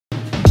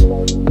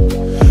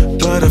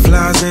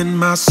Butterflies in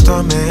my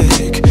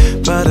stomach,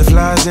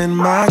 butterflies in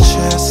my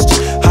chest.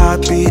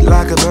 Heartbeat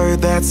like a bird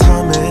that's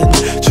humming.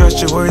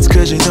 Trust your words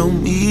cause you know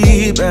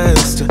me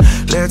best.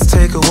 Let's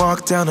take a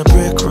walk down a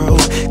brick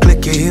road.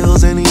 Click your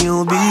heels and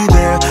you'll be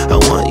there. I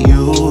want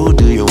you,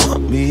 do you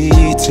want me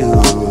to?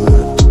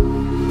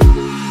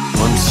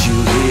 Once you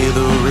hear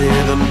the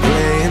rhythm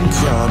playing,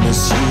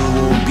 promise you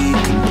won't be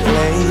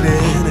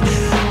complaining.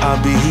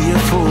 I'll be here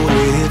for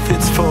it if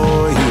it's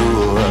for you.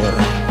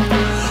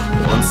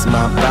 Once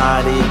my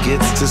body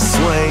gets to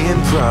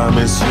swaying,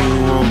 promise you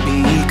won't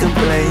be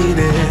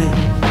complaining.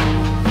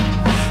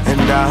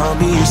 And I'll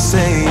be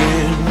saying,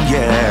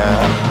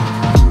 yeah,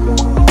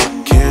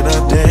 can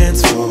I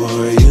dance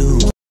for you?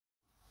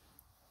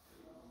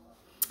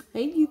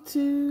 Hey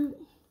YouTube.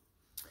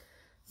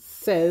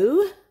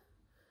 So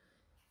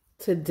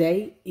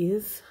today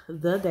is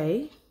the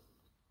day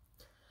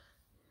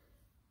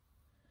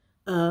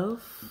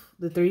of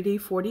the 3D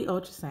 4D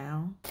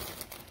ultrasound.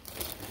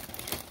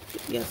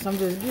 Yes, I'm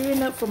just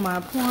gearing up for my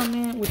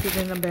appointment, which is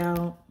in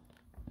about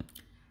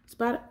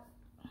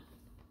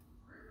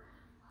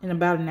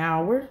an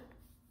hour.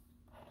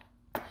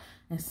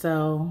 And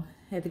so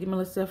I had to get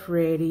myself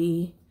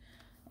ready,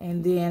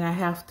 and then I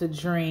have to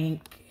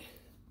drink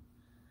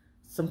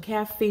some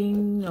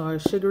caffeine or a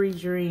sugary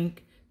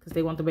drink because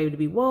they want the baby to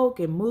be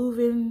woke and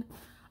moving.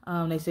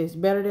 They say it's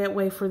better that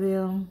way for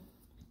them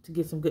to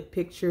get some good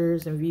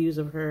pictures and views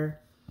of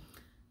her.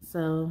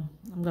 So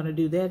I'm gonna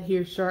do that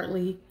here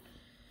shortly.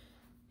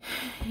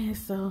 And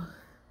so,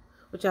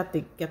 what y'all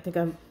think? Y'all think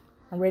I'm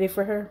ready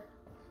for her?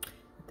 I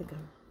think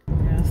I'm.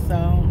 Yeah. So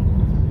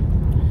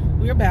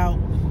we're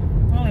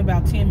only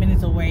about 10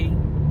 minutes away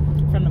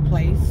from the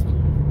place.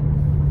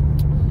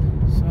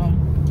 So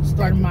I'm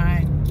starting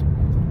my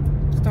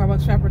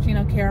Starbucks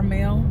Frappuccino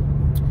Caramel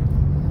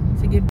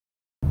to get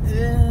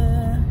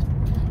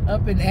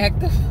up and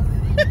active.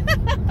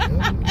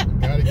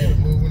 Gotta get it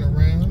moving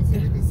around so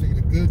we can see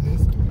the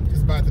goodness.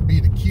 It's about to be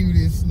the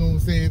cutest, you know what I'm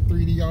saying,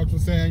 3D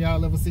ultrasound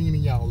y'all ever seen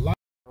in y'all life.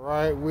 All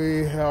right,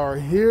 we are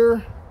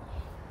here,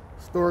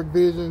 Historic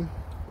Vision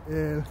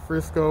in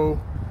Frisco.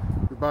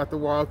 We're about to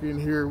walk in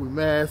here. We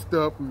masked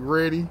up, we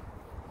ready.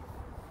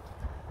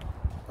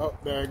 Oh,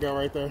 there you go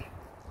right there.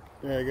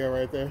 There you go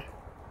right there.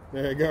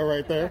 There you go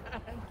right there.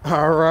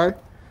 All right,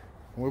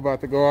 we're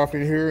about to go off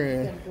in here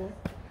and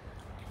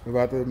we're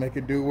about to make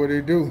it do what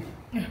it do.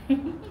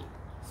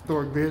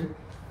 Historic Vision.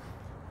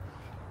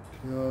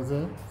 You know what I'm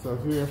saying? So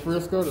if you're in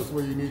Frisco, that's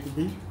where you need to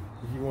be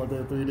if you want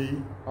that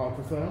 3D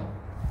ultrasound.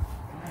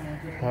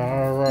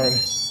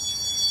 Alrighty.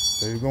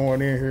 So you're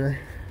going in here.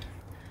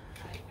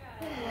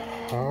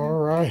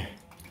 Alright.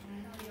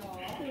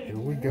 Here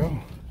we go.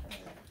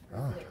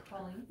 Oh.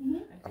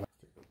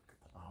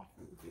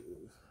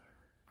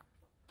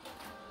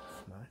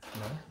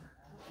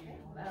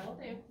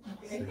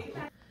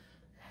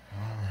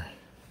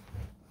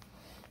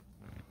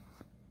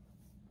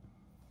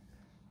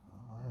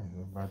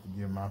 About to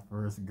give my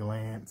first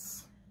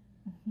glance.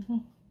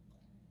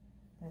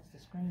 That's the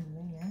screen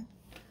there.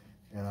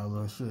 And a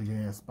little sugar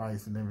and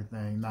spice and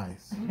everything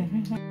nice.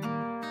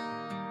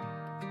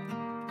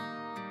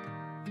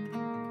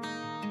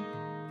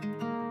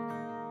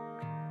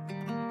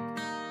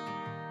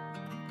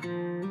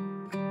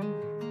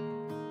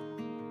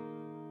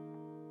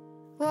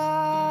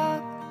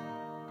 Walk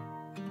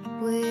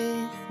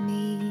with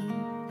me.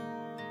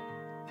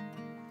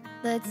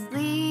 Let's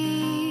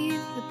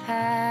leave the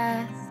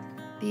past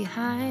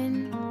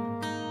behind.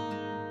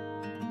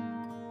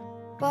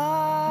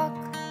 Walk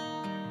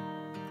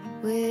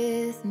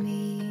with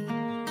me.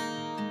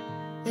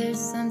 There's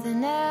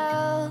something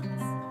else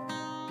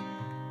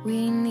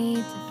we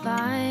need to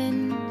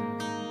find.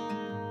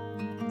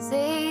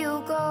 Say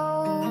you'll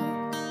go,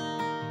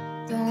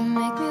 don't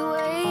make me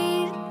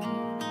wait.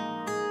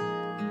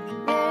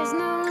 There's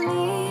no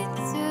need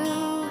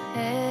to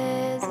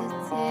hesitate.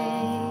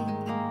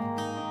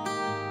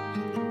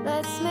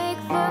 Let's make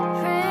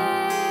footprints.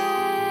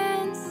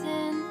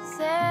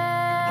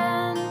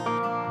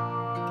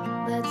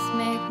 Let's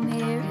make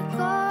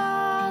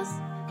miracles.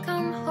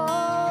 Come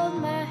hold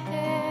my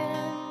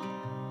hand.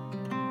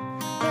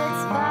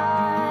 Let's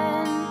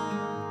find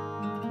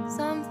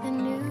something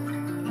new,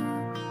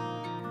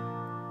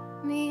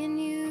 me and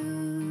you.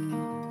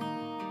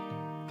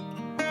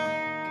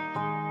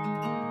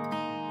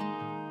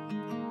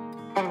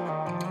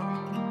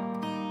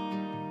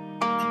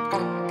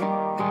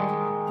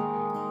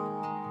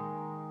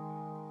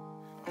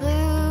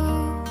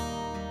 Blue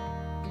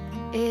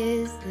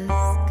is the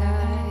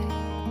sky,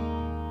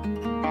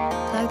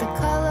 like the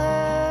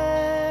color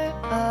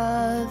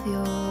of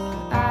your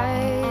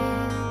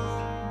eyes.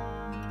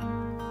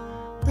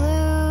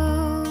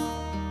 Blue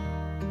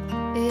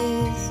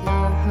is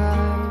your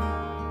heart.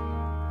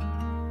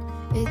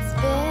 It's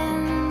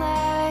been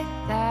like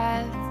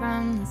that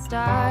from the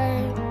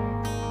start.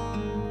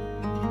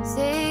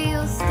 Say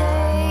you'll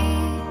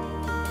stay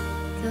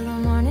till the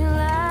morning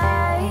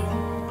light.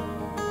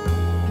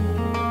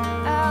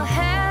 I'll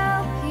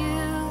help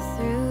you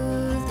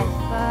through the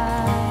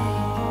fight.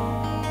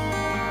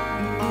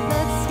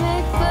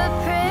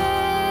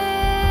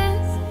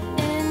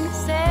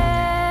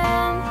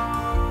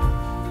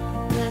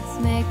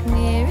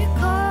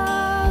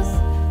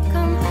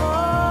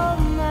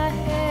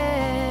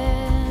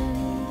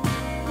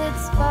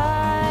 let's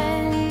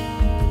find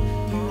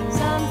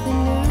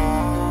something new.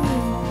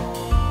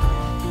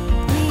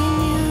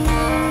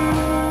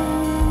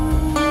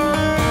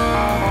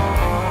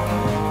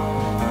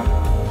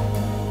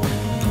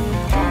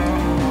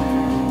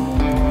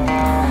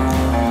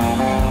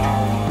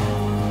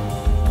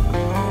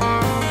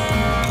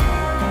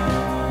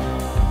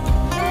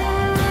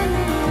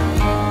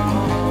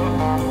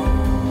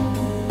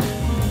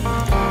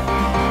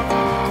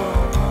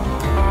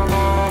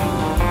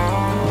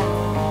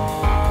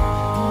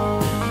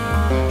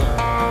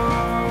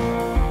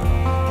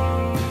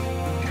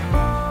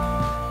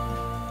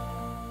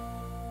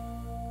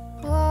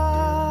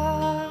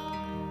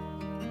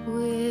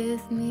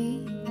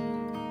 Me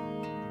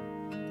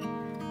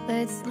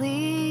let's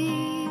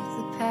leave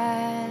the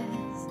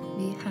past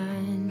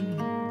behind.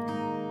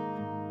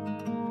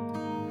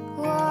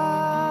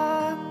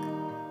 Walk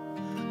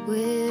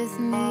with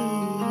me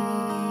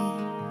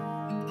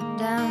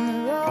down the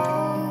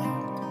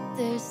road.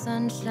 There's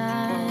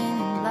sunshine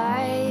and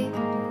light.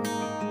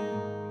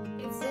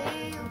 It's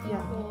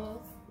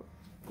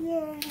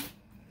Yeah.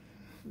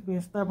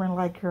 Being stubborn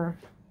like her.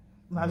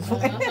 Not just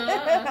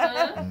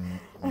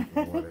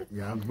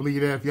Yeah, I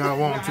believe that if y'all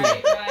want to.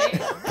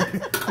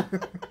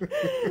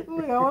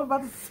 Look, I was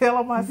about to sell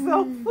on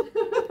myself.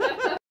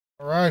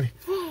 Alrighty.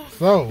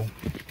 So,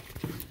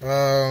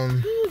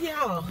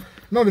 y'all. I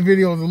know the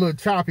video was a little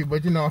choppy,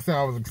 but you know what I'm saying,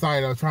 I was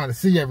excited. I was trying to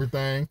see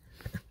everything.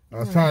 I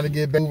was trying to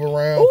get move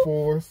around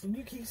for us.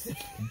 You keep saying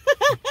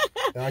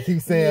I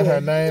keep saying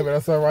her name, but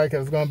that's alright,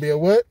 because it's going to be a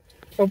what?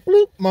 A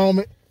bloop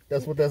moment.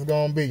 That's what that's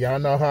going to be. Y'all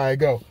know how it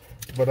go.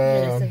 But,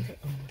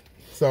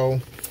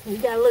 so. We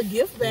got a little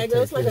gift bag.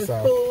 Looks like a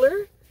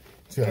cooler.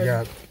 So I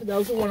got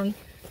those who want to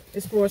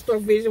explore store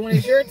vision when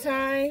it's your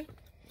time.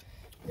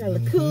 We got a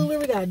little cooler.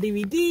 We got a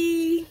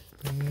DVD.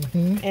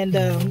 And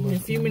in a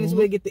few minutes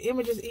we'll get the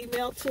images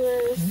emailed to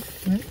us.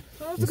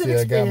 So it's a good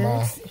experience. I got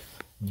my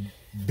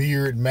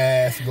beard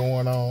mask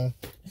going on.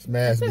 This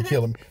mask be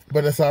killing me.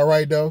 But it's all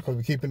right though, because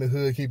we're keeping the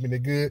hood, keeping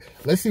it good.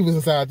 Let's see what's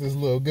inside this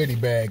little goodie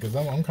bag, because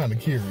I'm kind of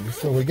curious.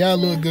 So we got a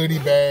little goodie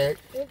bag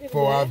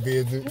for our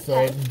visit.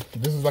 So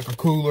this is like a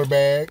cooler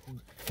bag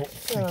to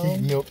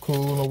keep milk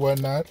cool or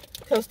whatnot.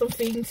 Custom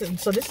feeding.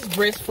 So this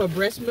is for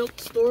breast milk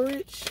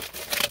storage.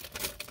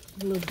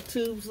 The little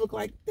tubes look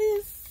like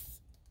this.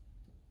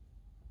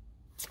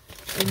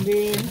 And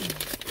then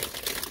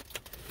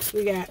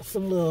we got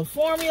some little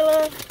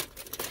formula,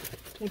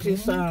 which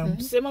is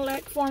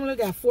Similac formula.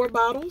 Got 4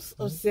 bottles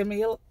of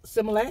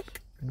Similac,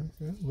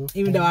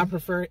 even though I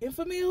prefer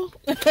Infamil.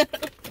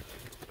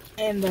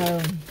 And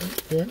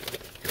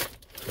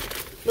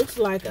looks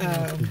like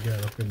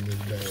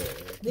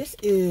this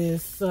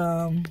is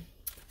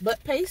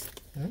butt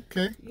paste.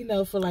 Okay. You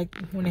know, for like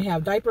when they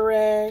have diaper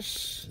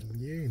rash.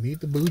 Yeah, you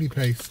need the booty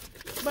paste.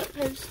 Butt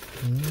paste.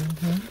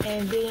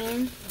 And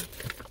then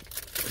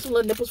some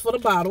little nipples for the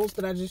bottles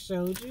that I just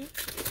showed you.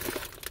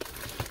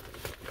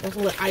 There's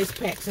some little ice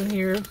packs in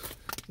here.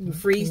 You can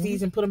freeze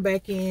these and put them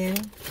back in.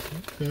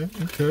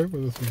 Okay.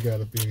 What else we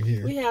got up in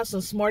here? We have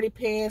some Smarty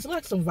Pants,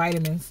 like some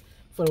vitamins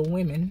for the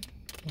women.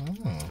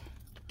 Oh.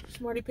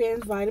 Smarty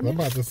Pants vitamins. I'm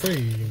about to say,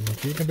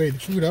 you can be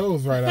chew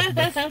those right off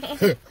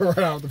the right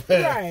off the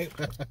bat. Right.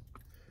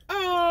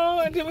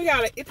 Oh, and then we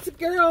got It's a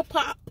Girl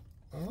pop.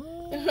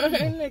 Oh.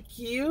 Isn't that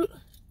cute?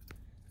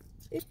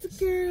 It's a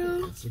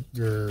girl. It's a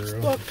girl.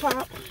 Spork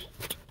pop.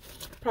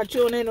 Probably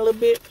chewing in a little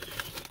bit.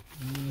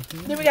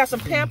 Then we got some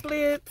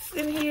pamphlets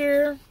in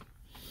here.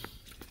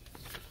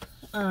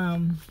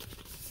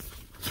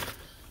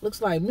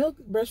 Looks like milk,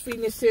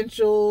 breastfeeding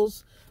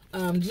essentials,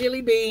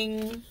 jelly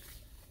bean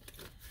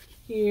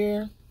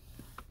here.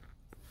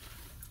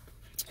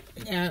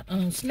 Got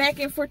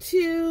snacking for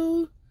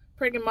 2.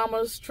 Pregnant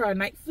mamas try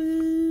night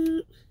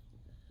food.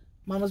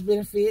 Mama's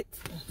benefits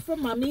for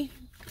mommy.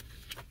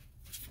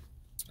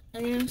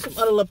 And some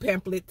other little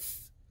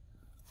pamphlets.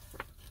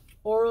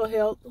 Oral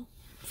health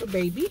for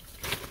baby.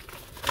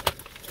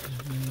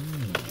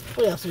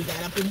 What else we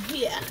got up in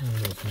here?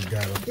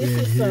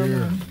 This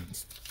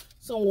is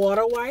some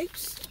water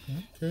wipes.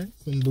 Okay,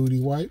 some booty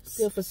wipes.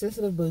 Good for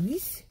sensitive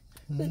booties.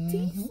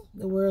 The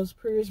world's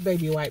prettiest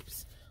baby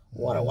wipes.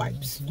 Water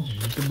wipes.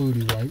 The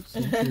booty wipes.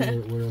 Okay,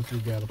 what else we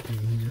got up in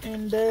here?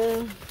 And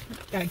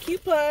got a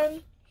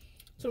coupon.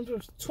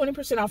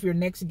 20% off your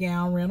next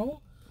gown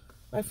rental.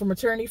 Like for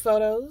maternity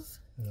photos.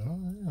 Oh,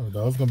 yeah.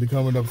 Those going to be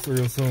coming up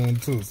real soon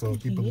too. So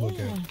keep a look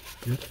at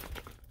it.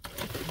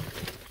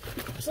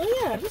 So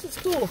yeah, this is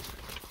cool.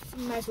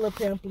 Some nice little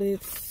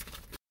pamphlets.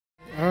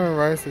 All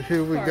right, so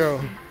here we go.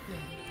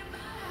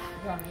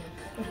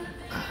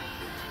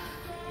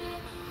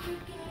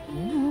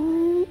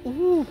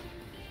 Ooh.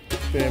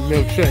 That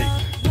milkshake.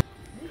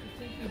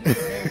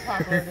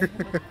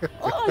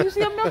 Oh, you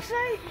see a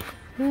milkshake?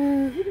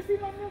 You can see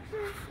my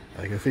milkshake?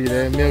 I can see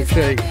that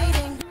milkshake.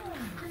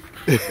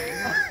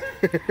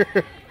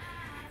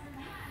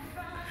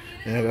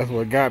 Yeah, that's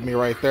what got me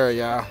right there,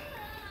 y'all.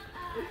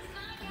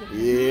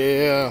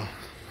 Yeah.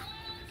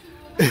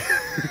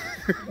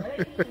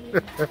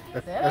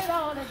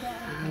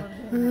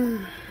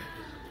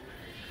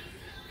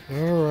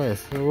 All right,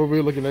 so what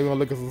we looking at? Gonna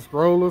look at some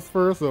strollers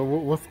first, or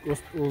what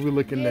we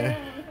looking at?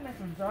 We're looking at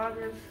some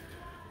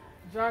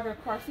jogger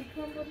car seat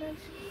combinations.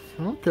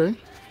 Okay.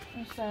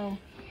 And so,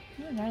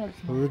 yeah, that looks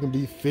So nice. we can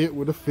be fit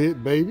with a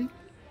fit baby.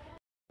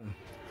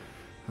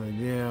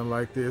 Again,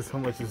 like this. How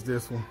much is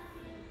this one?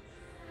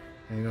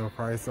 Ain't no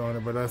price on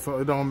it, but that's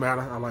it. Don't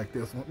matter. I like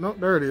this one. No,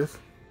 there it is.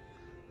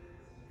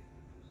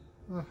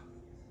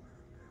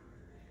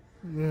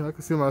 Yeah, I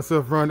can see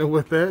myself running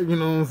with that. You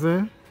know what I'm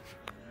saying?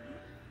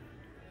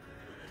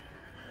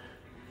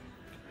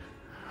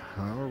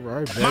 All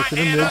right, back to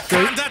the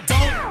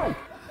milkshake.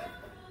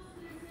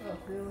 Oh,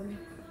 really?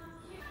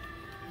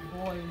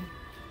 Boy,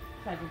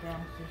 type of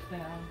downstairs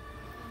style.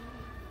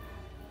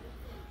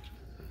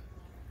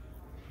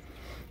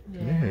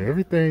 Yeah,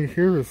 everything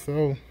here is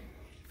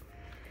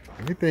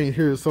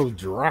so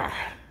dry.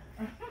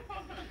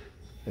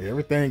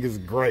 Everything is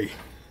gray.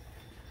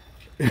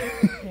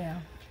 Yeah.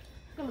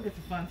 Go look at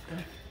the fun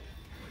stuff.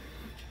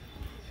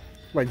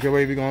 Like your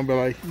baby gonna be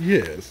like,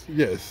 yes,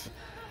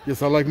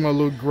 I like my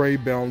little gray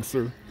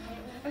bouncer.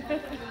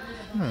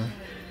 Huh.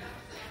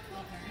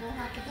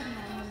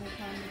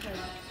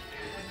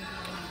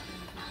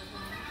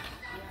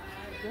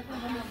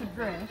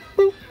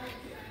 Boop.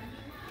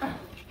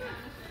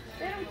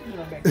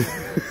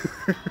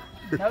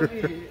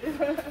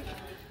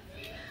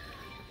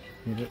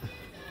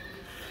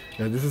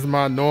 Now this is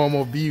my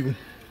normal view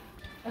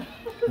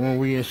when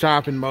we in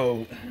shopping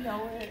mode. You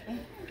know it.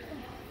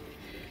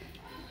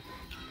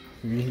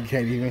 You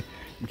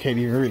can't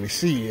even really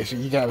see it. So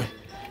you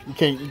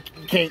can't.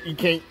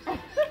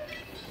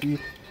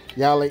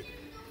 Y'all like.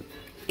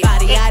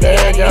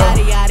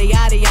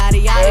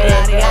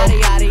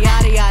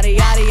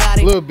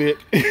 A little bit.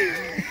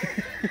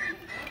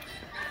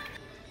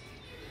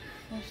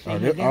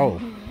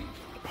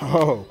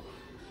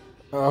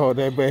 Oh,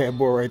 that bad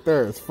boy right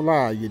there is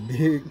fly, you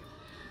dig?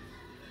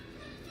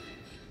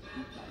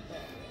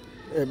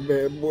 That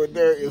bad boy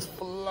there is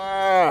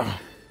fly.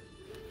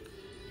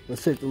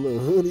 Let's take the little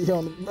hoodie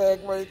on the back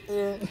right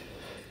there.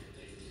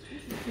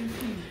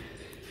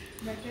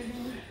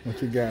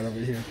 What you got over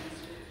here?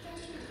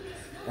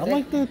 I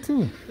like that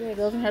too. Yeah,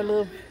 those are her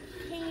little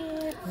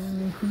pants.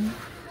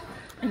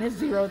 And it's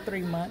 0 to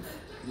 3 months.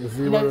 It's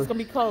You know it's gonna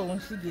be cold when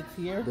she gets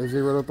here. The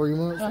 0 to 3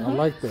 months? I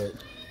like that.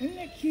 Isn't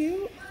that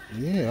cute?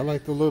 Yeah, I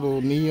like the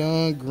little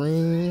neon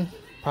green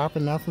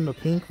popping out from the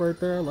pink right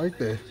there. I like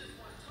that.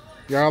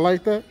 Y'all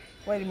like that?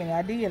 Wait a minute,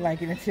 I did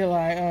like it until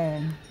I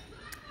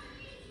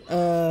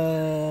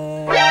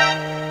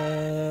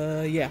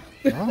yeah.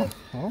 Oh,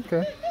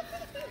 okay.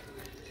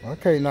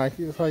 Okay,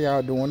 Nike. That's how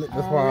y'all doing it.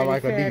 That's why I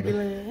like Adidas.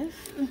 Fabulous.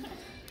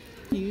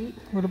 Cute.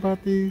 What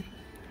about these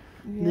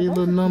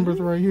little numbers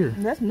right here?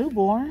 That's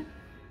newborn.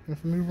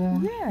 That's a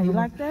newborn? Yeah, you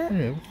like that?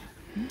 Yeah.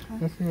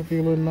 Let's see what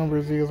these little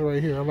numbers is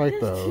right here. I like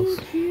those.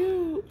 Too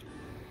cute.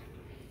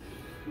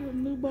 Little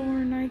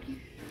newborn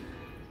Nike.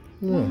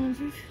 Yeah.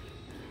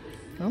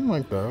 I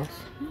like those.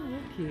 Oh,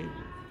 they're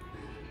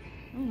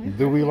cute.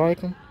 Do we like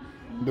them?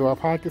 Do our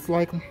pockets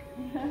like them?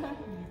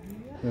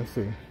 Let's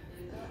see.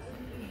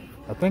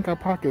 I think our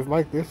pockets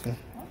like this one.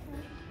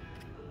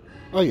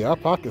 Oh yeah, our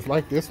pockets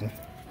like this one.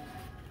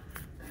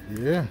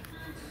 Yeah.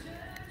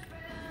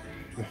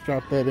 Let's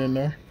drop that in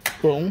there.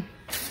 Boom.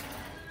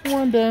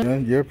 One down.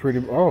 And you're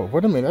pretty. Oh,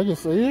 wait a minute. I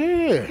just said,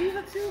 yeah. These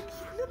are too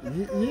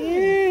cute.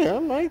 Yeah, I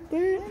like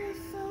that. That is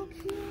so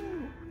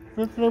cute.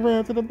 Let's go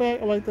around to the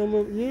back. I like that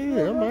little.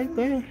 Yeah, I like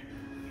that.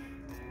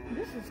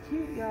 This is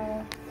cute,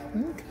 y'all.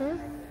 Okay.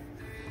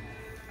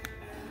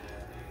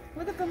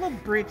 Look at the little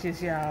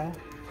britches, y'all.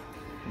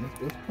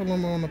 Let's pull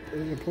them on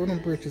pull them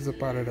britches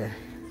up out of there.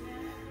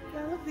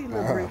 Yeah, look at these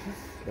little britches.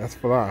 That's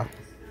fly.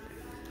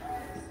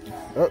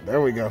 Oh, there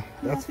we go.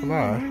 That's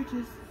fly.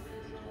 Britches.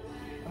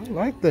 I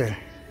like that.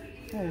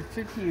 That is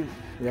too cute.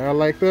 Y'all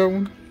like that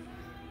one?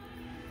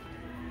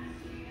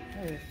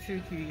 That is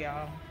too cute,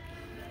 y'all.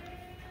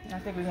 I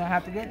think we're gonna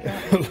have to get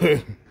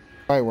that.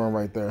 White one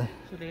right there.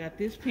 So they got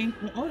this pink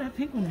one. Oh, that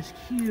pink one is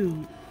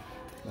cute.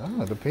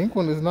 Ah, the pink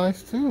one is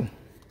nice too.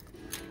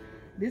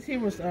 This here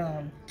was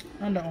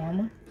Under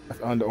Armour.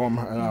 That's Under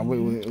Armour, and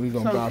we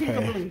gonna So pink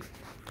or bypass. blue?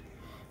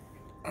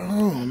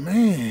 Oh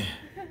man,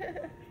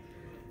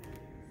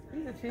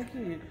 These are too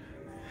cute.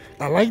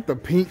 I like the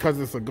pink because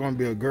it's gonna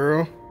be a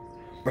girl,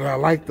 but I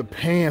like the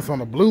pants on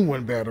the blue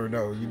one better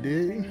though. You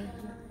dig?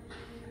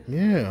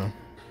 Yeah.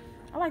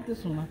 I like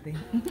this one, I think.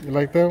 You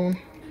like that one?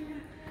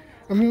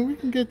 I mean, we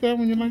can get that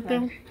one. You like that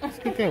one? Let's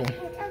get that one.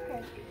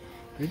 Okay.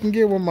 We can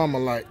get what Mama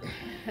like.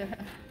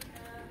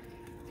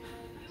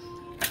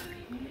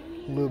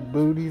 Little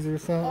booties or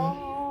something.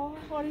 Oh,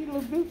 these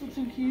little boots are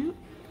too cute.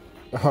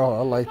 Oh,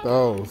 I like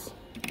those.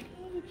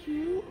 They're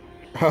cute.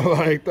 I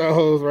like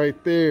those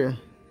right there.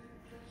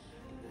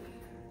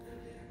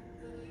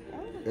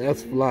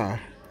 That's fly.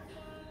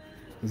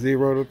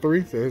 0 to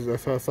 3, so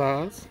that's her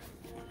size.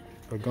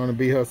 They're gonna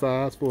be her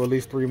size for at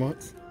least 3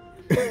 months.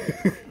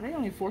 They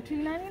only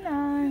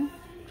 $14.99.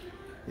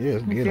 Yeah,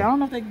 it's I good. don't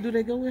know if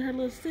they go with her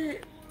little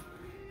set.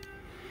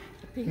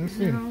 Let's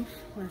see.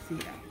 Let's see.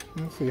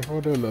 Let's see.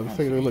 Hold that up. Let's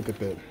take a look at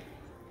that.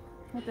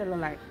 What that look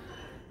like?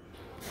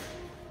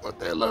 What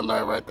that look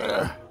like right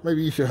there?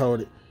 Maybe you should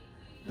hold it.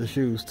 The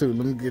shoes too.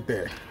 Let me get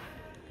that.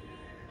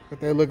 What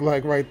that look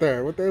like right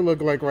there? What that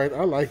look like right?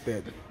 I like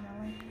that.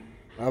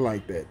 I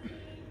like that.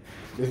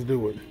 Let's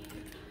do it.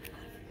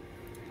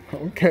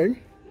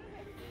 Okay.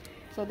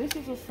 So this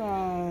is a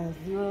size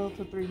 0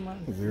 to 3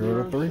 months.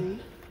 0 to 3.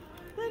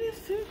 That is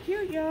too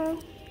cute,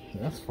 y'all.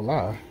 That's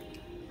fly.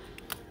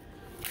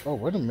 Oh,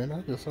 wait a minute.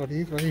 I just saw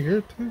these right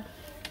here too.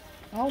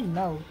 Oh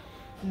no.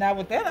 Not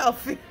with that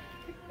outfit.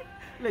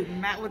 Look,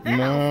 not with that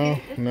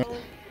outfit. No.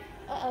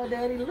 Uh-oh,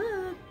 Daddy,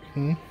 look.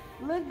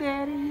 Look,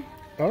 Daddy.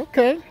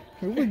 Okay.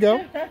 Here we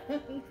go.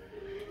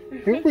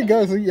 Here we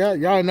go. So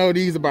y'all know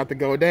these about to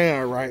go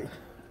down, right?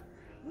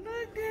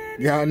 Look,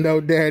 Daddy. Y'all know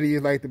Daddy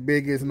is like the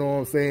biggest, know what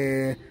I'm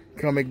saying,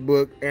 comic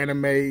book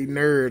anime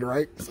nerd,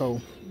 right? So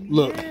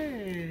look.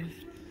 Yes.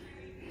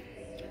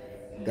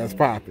 That's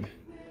popping.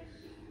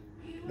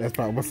 That's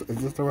popping. Is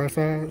this the right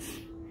size?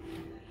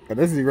 Oh,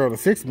 this is 0 to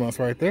 6 months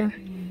right there.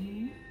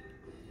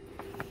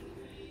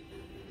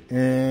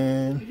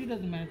 And It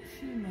doesn't matter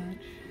too much.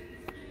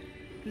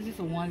 This is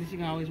a onesie. She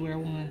can always wear a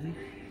onesie.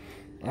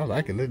 I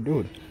like it. Let's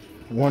do it.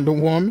 Wonder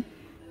Woman.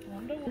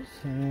 Wonder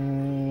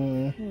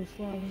Woman. Let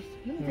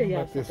me tell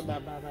y'all about this something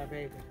about Bye Bye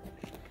Baby.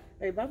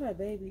 Hey, Bye Bye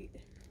Baby.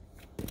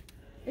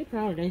 They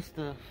proud of their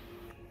stuff.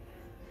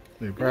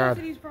 They You proud.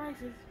 see these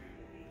prices?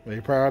 They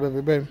proud of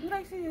it, baby. You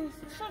like see this?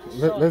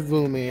 Let's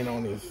zoom in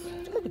on this.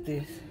 Look at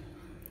this.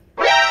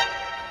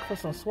 For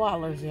some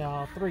swallowers,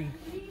 y'all. 3.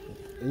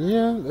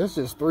 Yeah, that's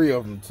just 3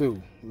 of them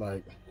too.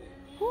 Like,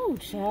 Ooh,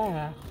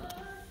 child.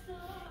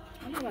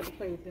 I'm about to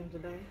play with them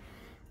today.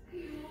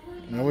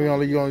 and we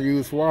only gonna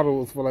use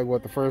swaddles for like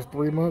what, the first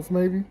 3 months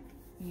maybe?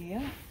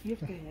 Yeah,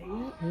 gift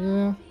that.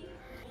 Yeah.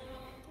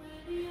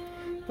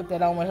 Put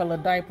that on with her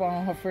little diaper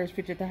on, her first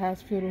picture at the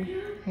hospital.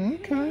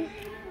 Okay.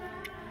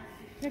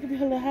 That could be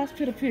her little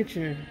hospital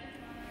picture.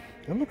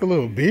 That look a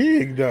little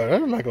big though.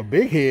 That look like a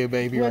big head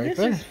baby Well, right this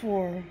there. is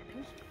for,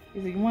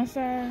 is it one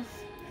size?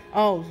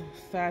 Oh,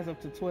 size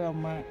up to 12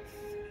 months.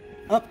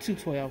 Up to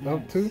 12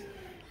 months. Up to?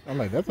 I'm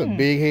like, that's a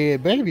big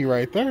head baby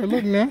right there.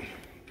 Look now.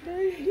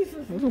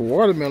 That's a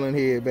watermelon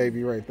head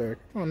baby right there.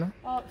 Come on now.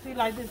 Oh, see,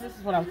 like this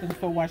is what I was thinking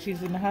for while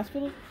she's in the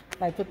hospital.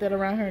 Like, put that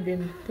around her and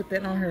then put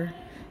that on her.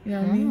 You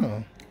know what I mean?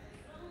 Oh.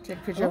 Take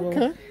a picture of her.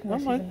 Okay, I while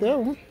she's like in that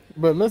one.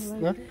 But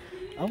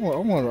I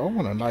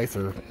want a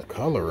nicer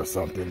color or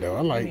something though.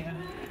 I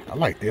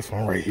like this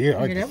one right here.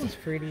 I like that this, was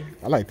pretty.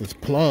 I like this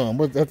plum.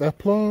 What's that? That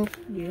plum?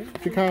 Yeah.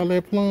 What you call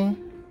that plum?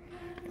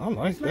 I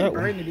like It's that like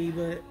one. burgundy,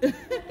 but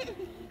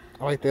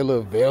I like that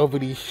little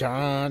velvety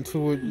shine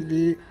to it. You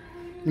did.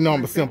 You know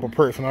I'm a simple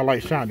person. I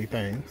like shiny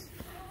things.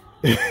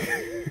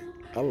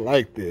 I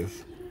like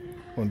this.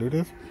 Wanna do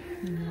this?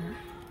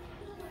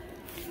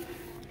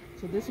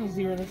 so this one's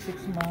 0 to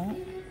 6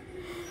 months.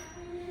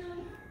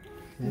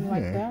 You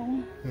like that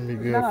one? Let me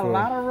It's go got for a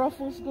lot of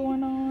ruffles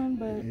going on,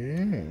 but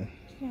yeah.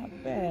 it's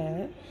not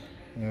bad.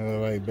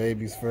 Like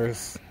baby's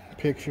first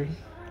picture.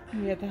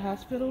 You at the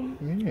hospital?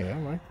 Yeah, I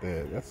like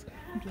that. That's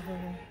Give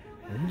her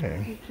yeah.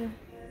 a picture.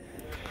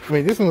 I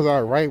mean, this one's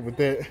all right with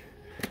that.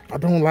 I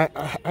don't like.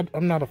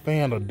 I'm not a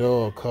fan of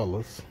dull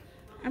colors.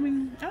 I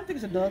mean, I don't think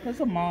it's a duck. It's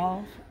a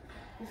mauve.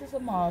 This is a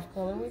mauve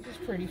color, which is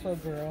pretty for a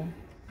girl.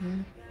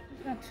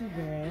 It's not too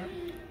bad.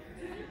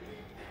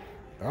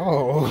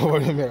 Oh,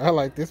 wait a minute. I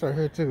like this right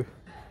here too.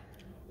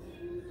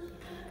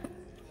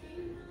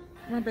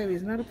 My baby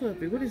is not a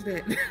puppy. What is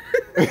that?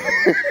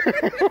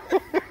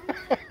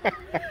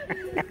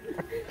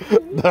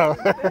 No,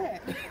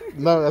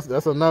 no,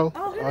 that's a no.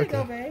 Oh, here they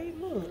go,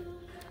 babe. Look.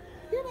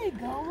 Here they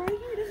go, right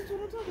here. This is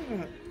what I'm talking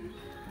about.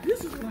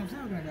 This is what I'm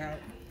talking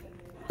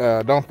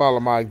about. Don't follow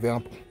my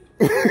example.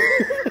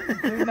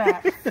 Do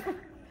not.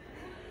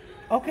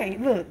 Okay,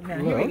 look. Now,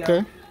 here we go.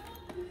 Okay.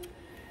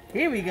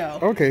 Here we go.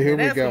 Okay, here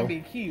Now, we that's go. gonna be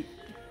cute.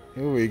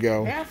 Here we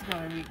go. That's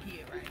gonna be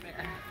cute right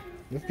there.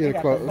 Let's They get a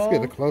got close. the Let's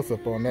get a bow. close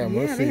up on that one. Yeah,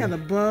 Let's they see. have the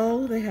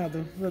bow, they have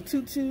the little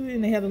tutu,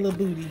 and they have the little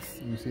booties.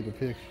 Let me see the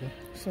picture.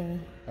 So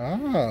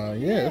Ah,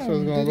 yeah, that's what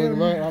it's gonna look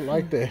like. I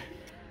like that.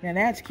 now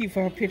that's cute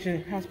for her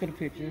picture, hospital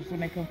pictures when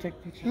they come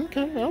take pictures.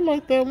 Okay, I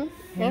like that one.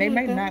 I And they like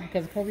may that not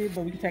because of COVID,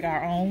 but we can take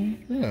our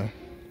own. one. Yeah,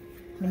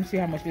 Let me see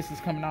how much this is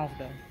coming off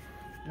though.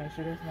 Make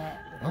sure that's not.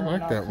 I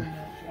like that one.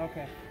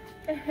 Okay.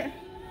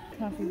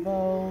 Comfy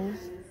bows.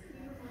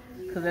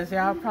 Because as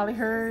y'all probably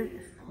heard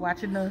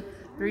watching the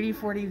 3D,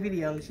 4D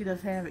video, she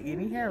doesn't have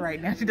any hair right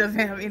now. She doesn't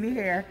have any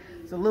hair.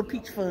 It's a little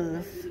peach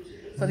fuzz.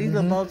 So these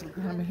little bows will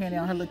come in handy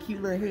on her little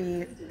cute little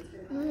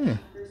head.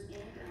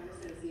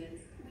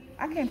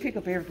 I can't pick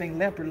up everything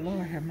leopard.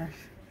 Lord have mercy.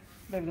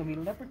 Baby gonna be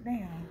leopard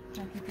down.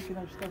 I keep picking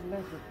up stuff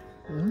leopard.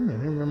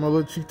 Remember my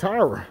little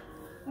Chitara.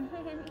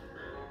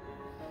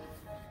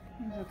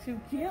 These are too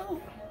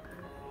cute.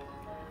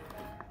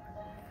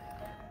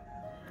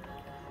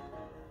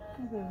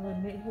 Look at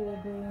little knit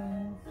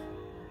headbands.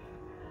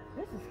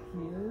 This is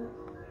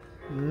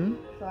cute.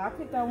 So I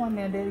picked out one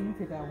now, Daddy. You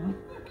pick out one.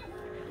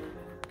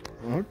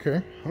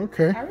 Okay,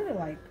 okay. I really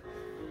like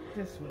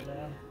This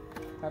will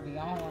probably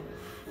on.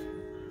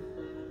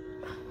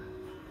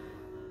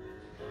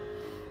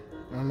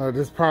 I don't know,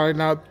 this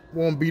probably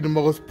won't be the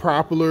most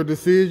popular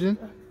decision,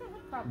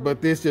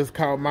 but this just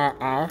caught my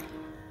eye.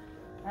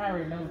 I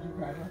already know what you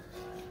probably.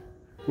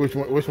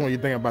 Which one you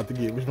think I'm about to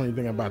get? Which one you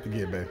think I'm about to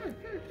get, babe?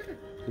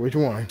 Which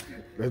one?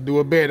 Let's do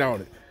a bet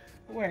on it.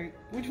 Wait,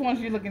 which ones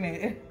you looking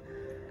at?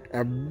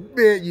 I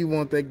bet you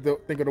won't think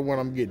of the one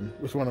I'm getting.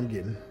 Which one I'm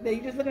getting? Yeah,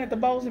 you just looking at the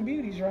bows and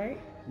beauties, right?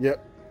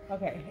 Yep.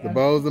 Okay. The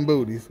bows and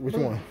booties. Which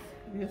one?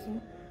 This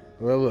one.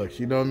 Well, look,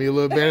 she know me a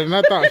little better than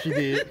I thought she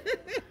did.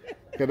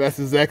 Because that's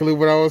exactly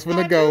what I was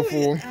finna go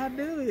for. I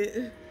knew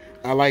it.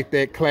 I like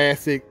that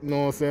classic, you know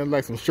what I'm saying?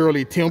 Like some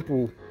Shirley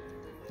Temple,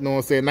 you know what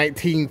I'm saying?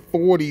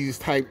 1940s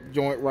type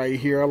joint right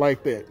here. I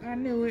like that. I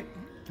knew it.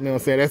 You know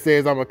what I'm saying? That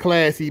says I'm a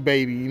classy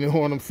baby. You know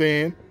what I'm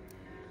saying?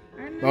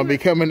 I knew Don't be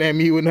coming at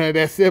me with none of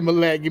that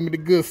Similac. Give me the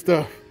good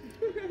stuff.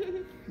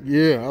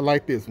 Yeah, I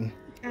like this one.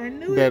 I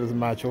knew That it. is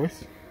my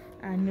choice.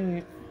 I knew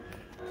it.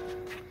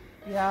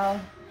 Y'all,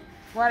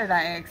 why did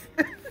I ask?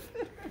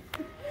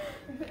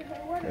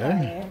 Why did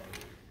I ask?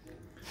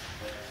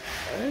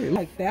 Hey,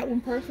 Like that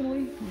one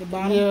personally? The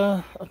bottom?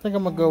 yeah, I think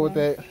I'm going to go with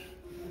that.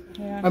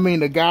 Yeah. I mean,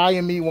 the guy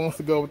in me wants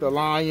to go with the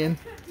lion,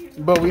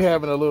 but we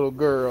having a little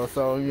girl,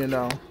 so, you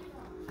know.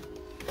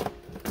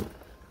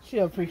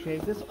 She'll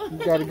appreciate this one.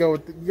 You gotta go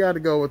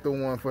with the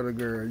one for the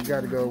girl. You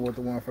gotta go with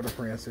the one for the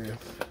princess.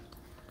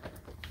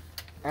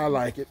 I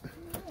like it.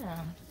 Yeah.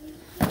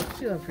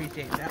 She'll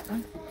appreciate that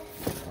one.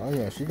 Oh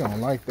yeah, she gonna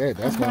like that.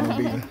 That's gonna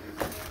be. Then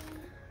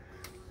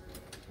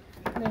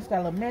it's got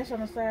a little mesh on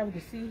the side. We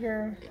can see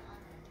her.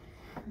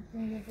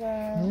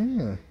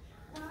 Yeah.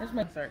 Let's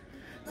make insert.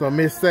 So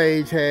Miss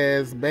Sage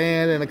has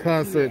band and a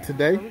concert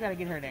today. So we gotta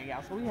get her there,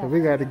 y'all. So we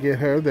got to get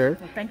her there.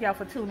 So thank y'all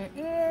for tuning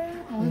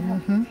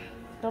in.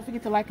 Don't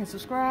forget to like and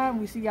subscribe.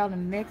 We see y'all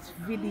in the next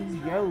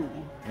video.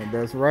 And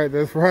that's right.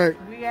 That's right.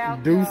 We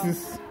out.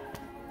 Deuces.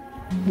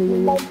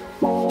 Y'all.